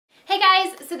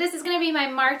So this is going to be my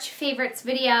March favorites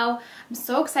video. I'm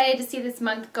so excited to see this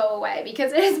month go away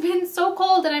because it has been so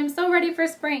cold and I'm so ready for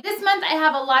spring. This month I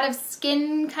have a lot of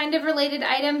skin kind of related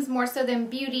items, more so than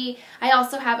beauty. I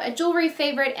also have a jewelry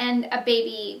favorite and a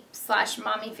baby /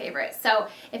 mommy favorite. So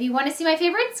if you want to see my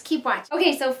favorites, keep watching.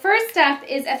 Okay, so first up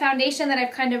is a foundation that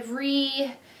I've kind of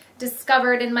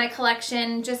rediscovered in my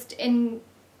collection, just in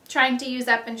trying to use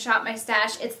up and shop my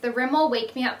stash. It's the Rimmel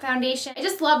Wake Me Up foundation. I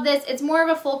just love this. It's more of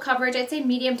a full coverage, I'd say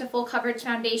medium to full coverage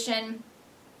foundation.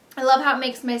 I love how it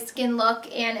makes my skin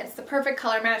look, and it's the perfect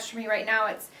color match for me right now.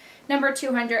 It's number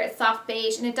 200, it's soft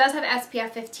beige, and it does have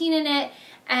SPF 15 in it,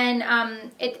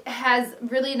 and it has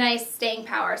really nice staying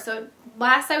power. So it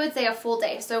lasts, I would say, a full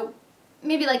day. So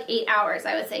maybe like 8 hours,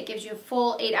 I would say. It gives you a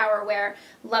full 8-hour wear.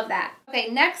 Love that. Okay,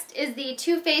 next is the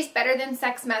Too Faced Better Than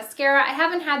Sex mascara. I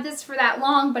haven't had this for that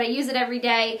long, but I use it every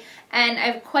day, and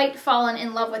I've quite fallen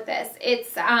in love with this.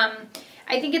 It's,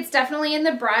 I think it's definitely in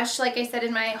the brush. Like I said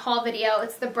in my haul video,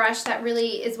 it's the brush that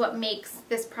really is what makes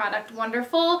this product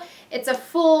wonderful. It's a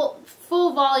full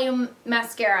volume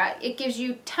mascara. It gives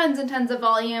you tons and tons of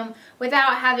volume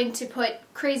without having to put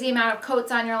crazy amount of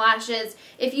coats on your lashes.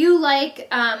 If you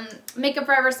like Makeup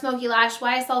Forever Smoky Lash,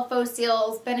 YSL Faux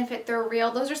Seals, Benefit They're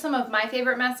Real, those are some of my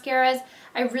favorite mascaras.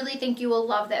 I really think you will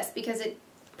love this because it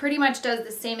pretty much does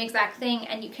the same exact thing,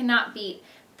 and you cannot beat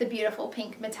the beautiful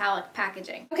pink metallic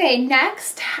packaging. Okay,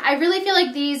 next, I really feel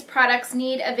like these products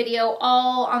need a video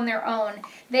all on their own.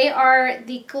 They are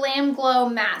the Glam Glow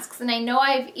masks, and I know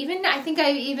I think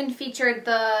I've even featured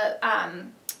the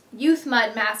Youth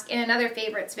Mud mask in another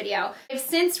favorites video. I've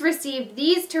since received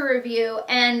these to review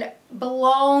and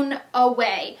blown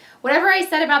away. Whatever I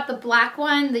said about the black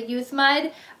one, the Youth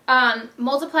Mud,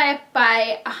 multiply it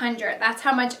by 100. That's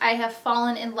how much I have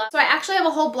fallen in love. So I actually have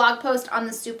a whole blog post on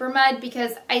the Super Mud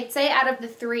because I'd say out of the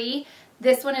three,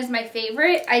 this one is my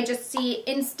favorite. I just see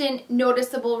instant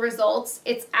noticeable results.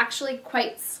 It's actually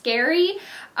quite scary,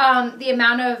 the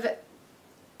amount of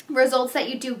results that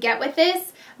you do get with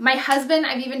this. My husband,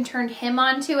 I've even turned him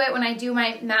on to it when I do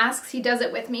my masks. He does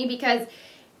it with me because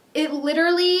it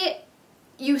literally,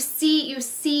 you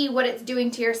see what it's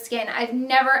doing to your skin. I've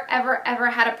never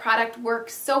ever had a product work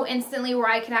so instantly where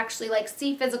I could actually like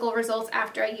see physical results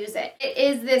after I use it. It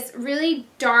is this really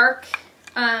dark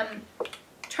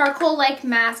charcoal-like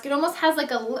mask. It almost has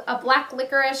like a black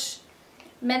licorice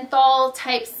menthol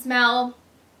type smell.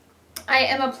 I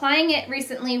am applying it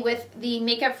recently with the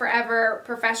Makeup Forever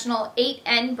Professional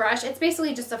 8N brush. It's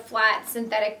basically just a flat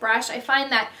synthetic brush. I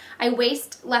find that I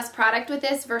waste less product with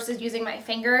this versus using my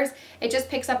fingers. It just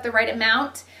picks up the right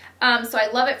amount. So I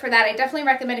love it for that. I definitely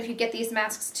recommend if you get these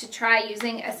masks to try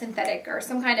using a synthetic or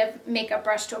some kind of makeup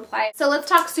brush to apply it. So let's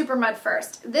talk Super Mud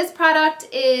first. This product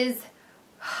is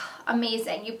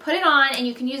amazing. You put it on and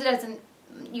you can use it as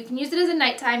a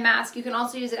nighttime mask. You can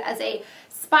also use it as a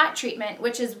spot treatment,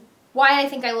 which is why I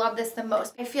think I love this the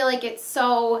most. I feel like it's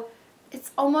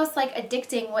almost like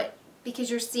addicting because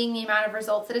you're seeing the amount of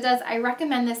results that it does. I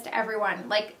recommend this to everyone.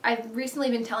 Like, I've recently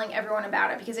been telling everyone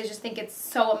about it because I just think it's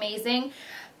so amazing.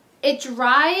 It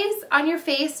dries on your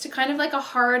face to kind of like a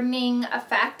hardening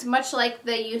effect, much like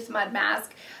the Youth Mud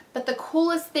mask. But the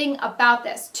coolest thing about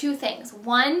this, two things.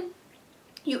 One,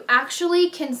 you actually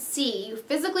can see, you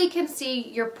physically can see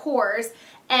your pores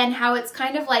and how it's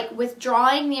kind of like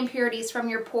withdrawing the impurities from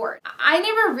your pores. I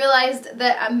never realized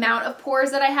the amount of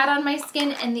pores that I had on my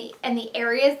skin and the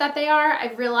areas that they are.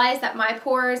 I realized that my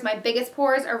pores, my biggest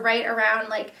pores, are right around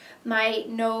like my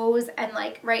nose and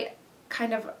like right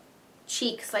kind of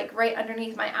cheeks, like right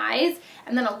underneath my eyes,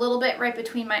 and then a little bit right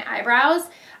between my eyebrows.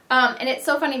 And it's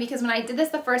so funny because when I did this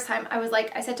the first time,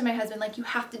 I said to my husband, like, you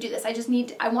have to do this.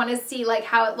 I want to see like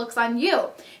how it looks on you.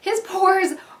 His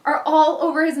pores are all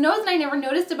over his nose and I never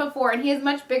noticed it before, and he has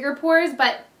much bigger pores,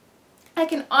 but I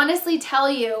can honestly tell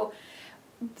you,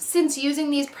 since using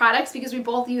these products, because we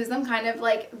both use them kind of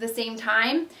like the same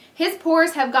time, his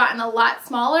pores have gotten a lot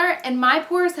smaller and my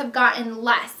pores have gotten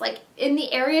less. Like in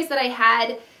the areas that I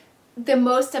had the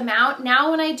most amount,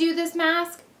 now when I do this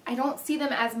mask, I don't see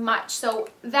them as much. So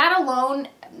that alone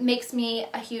makes me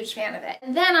a huge fan of it.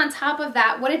 And then on top of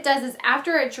that, what it does is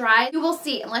after it dries, you will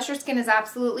see, unless your skin is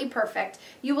absolutely perfect,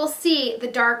 you will see the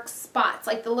dark spots,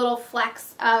 like the little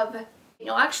flecks of,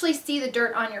 you'll actually see the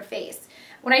dirt on your face.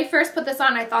 When I first put this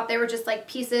on, I thought they were just like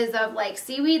pieces of like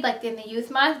seaweed, like in the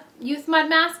Youth Mud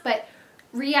mask, but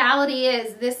reality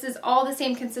is this is all the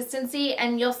same consistency,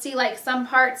 and you'll see like some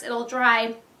parts it'll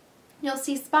dry, you'll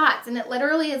see spots, and it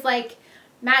literally is like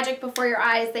magic before your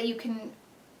eyes that you can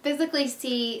physically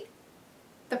see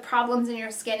the problems in your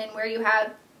skin and where you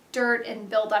have dirt and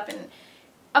buildup, and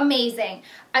amazing.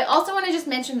 I also want to just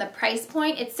mention the price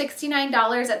point. It's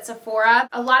 $69 at Sephora.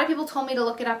 A lot of people told me to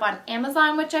look it up on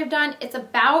Amazon, which I've done. It's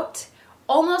about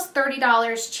almost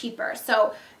 $30 cheaper.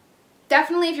 So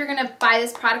definitely if you're going to buy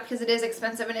this product, because it is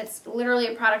expensive and it's literally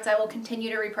a product I will continue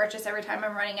to repurchase every time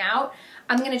I'm running out,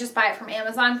 I'm going to just buy it from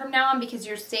Amazon from now on because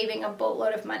you're saving a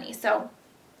boatload of money. So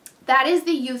that is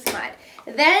the Youth Mud.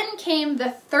 Then came the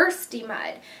Thirsty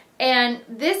Mud. And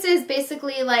this is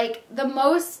basically like the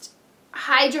most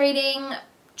hydrating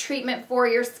treatment for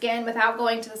your skin without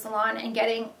going to the salon and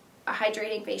getting a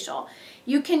hydrating facial.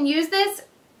 You can use this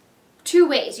two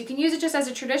ways. You can use it just as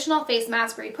a traditional face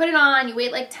mask where you put it on, you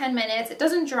wait like 10 minutes. It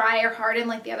doesn't dry or harden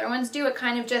like the other ones do. It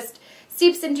kind of just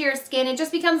seeps into your skin. It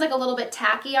just becomes like a little bit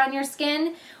tacky on your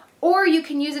skin. Or you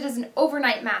can use it as an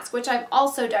overnight mask, which I've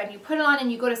also done. You put it on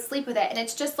and you go to sleep with it, and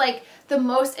it's just like the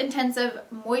most intensive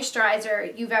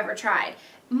moisturizer you've ever tried.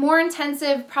 More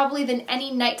intensive probably than any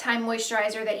nighttime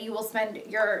moisturizer that you will spend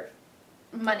your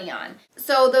money on.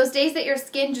 So those days that your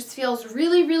skin just feels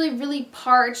really, really, really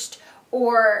parched,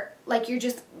 or like you're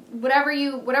just,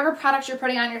 whatever products you're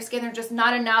putting on your skin, they're just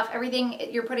not enough. Everything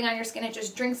you're putting on your skin, it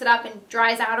just drinks it up and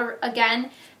dries out again.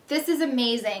 This is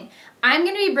amazing. I'm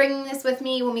going to be bringing this with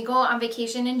me when we go on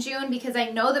vacation in June because I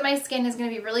know that my skin is going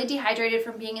to be really dehydrated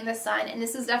from being in the sun, and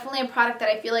this is definitely a product that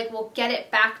I feel like will get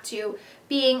it back to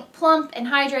being plump and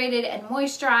hydrated and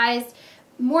moisturized,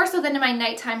 more so than my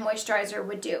nighttime moisturizer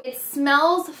would do. It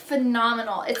smells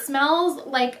phenomenal. It smells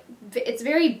like, it's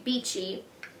very beachy.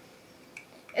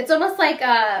 It's almost like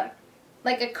a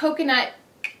coconut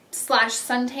 /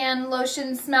 suntan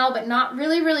lotion smell, but not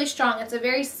really, really strong. It's a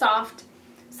very soft,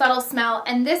 subtle smell,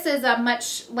 and this is a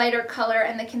much lighter color,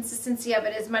 and the consistency of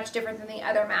it is much different than the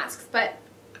other masks. But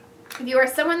if you are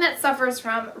someone that suffers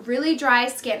from really dry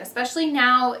skin, especially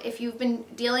now if you've been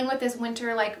dealing with this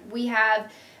winter like we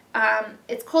have,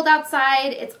 it's cold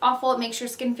outside, it's awful, it makes your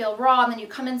skin feel raw, and then you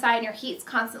come inside and your heat's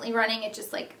constantly running, it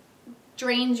just like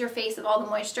drains your face of all the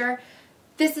moisture.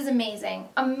 This is amazing,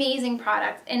 amazing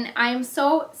product, and I'm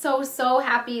so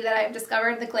happy that I've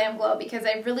discovered the Glam Glow because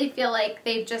I really feel like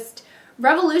they've just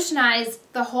revolutionized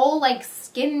the whole like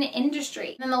skin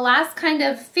industry. And the last kind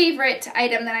of favorite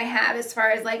item that I have as far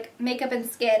as like makeup and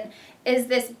skin is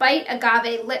this Bite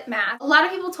Agave Lip Mask. A lot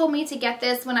of people told me to get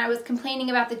this when I was complaining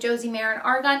about the Josie Maran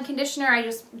Argan conditioner.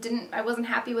 I wasn't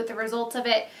happy with the results of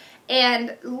it.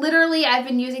 And literally I've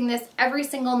been using this every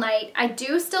single night. I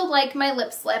do still like my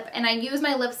lip slip, and I use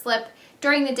my lip slip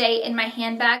during the day in my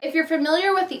handbag. If you're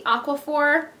familiar with the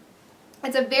Aquaphor,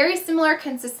 it's a very similar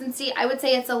consistency. I would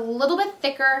say it's a little bit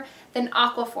thicker than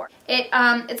Aquaphor.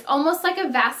 It's almost like a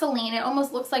Vaseline. It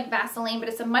almost looks like Vaseline, but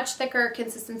it's a much thicker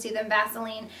consistency than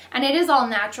Vaseline. And it is all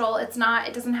natural. It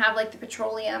doesn't have like the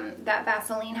petroleum that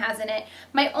Vaseline has in it.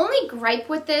 My only gripe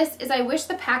with this is I wish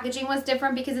the packaging was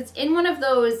different because it's in one of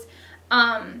those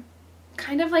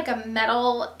kind of like a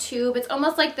metal tube. It's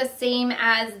almost like the same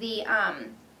as the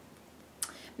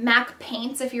MAC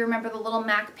paints. If you remember the little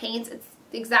MAC paints, it's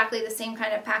exactly the same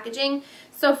kind of packaging.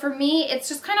 So for me, it's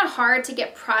just kind of hard to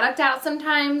get product out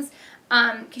sometimes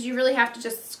because you really have to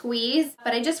just squeeze.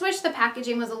 But I just wish the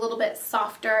packaging was a little bit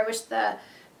softer. I wish the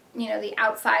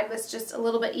outside was just a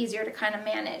little bit easier to kind of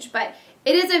manage. But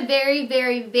it is a very,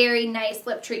 very, very nice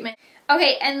lip treatment.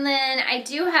 Okay, and then I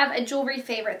do have a jewelry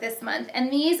favorite this month,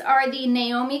 and these are the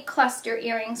Naomi cluster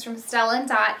earrings from Stella &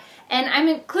 Dot. And I'm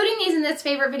including these in this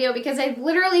favorite video because I've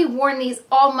literally worn these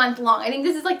all month long. I think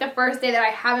this is like the first day that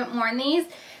I haven't worn these.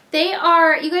 They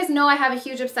are, you guys know I have a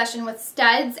huge obsession with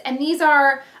studs, and these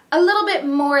are a little bit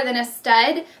more than a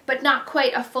stud, but not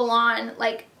quite a full-on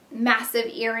like massive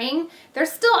earring. They're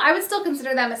still, I would still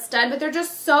consider them a stud, but they're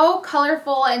just so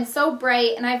colorful and so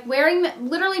bright, and I've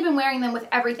literally been wearing them with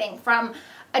everything from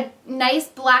a nice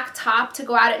black top to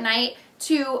go out at night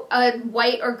to a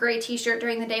white or gray t-shirt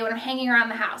during the day when I'm hanging around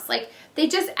the house. Like, they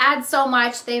just add so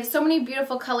much. They have so many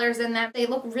beautiful colors in them. They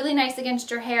look really nice against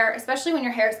your hair, especially when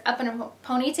your hair is up in a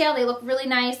ponytail. They look really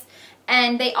nice.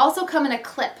 And they also come in a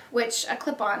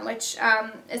clip-on, which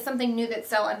is something new that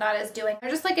Stella & Dot is doing.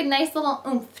 They're just like a nice little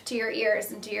oomph to your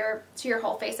ears and to your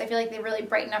whole face. I feel like they really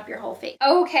brighten up your whole face.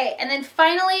 Okay, and then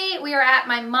finally we are at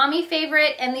my mommy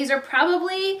favorite, and these are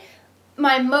probably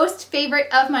my most favorite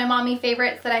of my mommy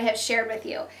favorites that I have shared with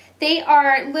you. They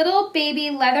are little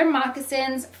baby leather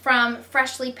moccasins from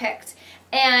Freshly Picked.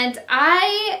 And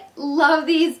I love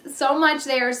these so much.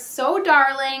 They are so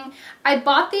darling. I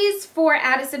bought these for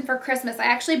Addison for Christmas. I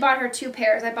actually bought her 2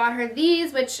 pairs. I bought her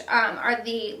these, which are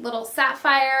the little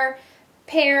sapphire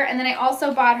pair, and then I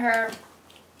also bought her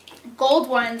gold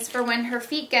ones for when her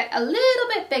feet get a little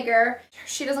bit bigger.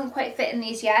 She doesn't quite fit in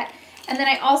these yet. And then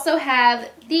I also have,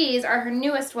 these are her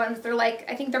newest ones. They're like,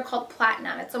 I think they're called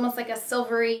platinum. It's almost like a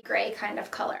silvery gray kind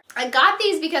of color. I got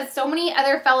these because so many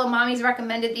other fellow mommies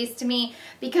recommended these to me,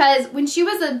 because when she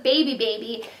was a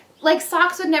baby, like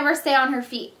socks would never stay on her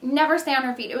feet. Never stay on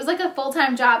her feet. It was like a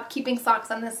full-time job keeping socks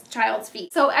on this child's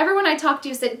feet. So everyone I talked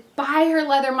to said, buy her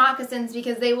leather moccasins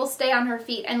because they will stay on her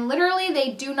feet. And literally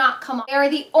they do not come off. They are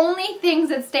the only things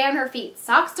that stay on her feet.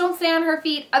 Socks don't stay on her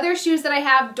feet. Other shoes that I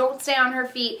have don't stay on her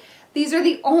feet. These are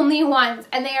the only ones,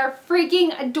 and they are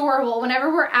freaking adorable. Whenever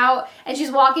we're out and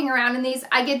she's walking around in these,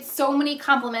 I get so many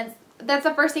compliments. That's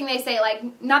the first thing they say,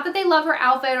 like, not that they love her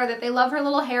outfit or that they love her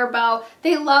little hair bow,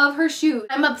 they love her shoes.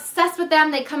 I'm obsessed with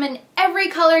them. They come in every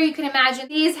color you can imagine.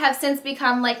 These have since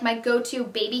become like my go-to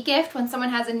baby gift. When someone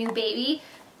has a new baby,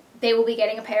 they will be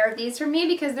getting a pair of these from me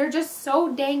because they're just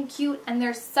so dang cute and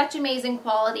they're such amazing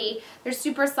quality. They're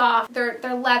super soft. They're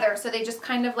leather, so they just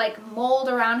kind of like mold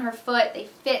around her foot.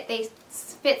 They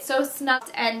fit so snug,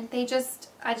 and I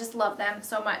just love them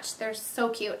so much. They're so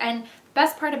cute. And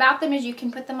best part about them is you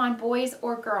can put them on boys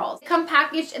or girls. They come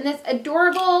packaged in this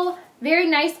adorable, very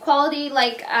nice quality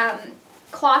like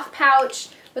cloth pouch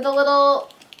with a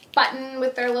little button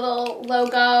with their little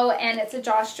logo, and it's a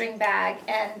drawstring bag,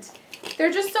 and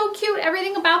they're just so cute.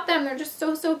 Everything about them, they're just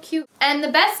so cute. And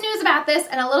the best news about this,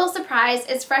 and a little surprise,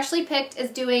 is Freshly Picked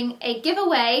is doing a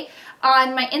giveaway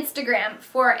on my Instagram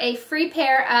for a free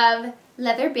pair of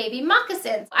leather baby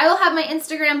moccasins. I will have my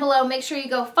Instagram below. Make sure you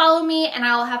go follow me, and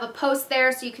I will have a post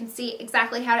there so you can see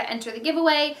exactly how to enter the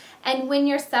giveaway and win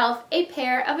yourself a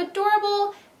pair of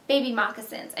adorable baby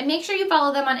moccasins. And make sure you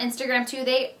follow them on Instagram too.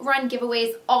 They run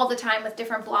giveaways all the time with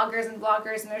different bloggers and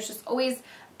vloggers, and there's just always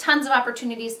tons of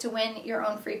opportunities to win your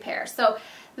own free pair. So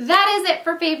that is it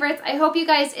for favorites. I hope you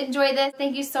guys enjoy this.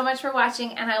 Thank you so much for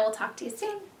watching, and I will talk to you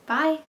soon. Bye.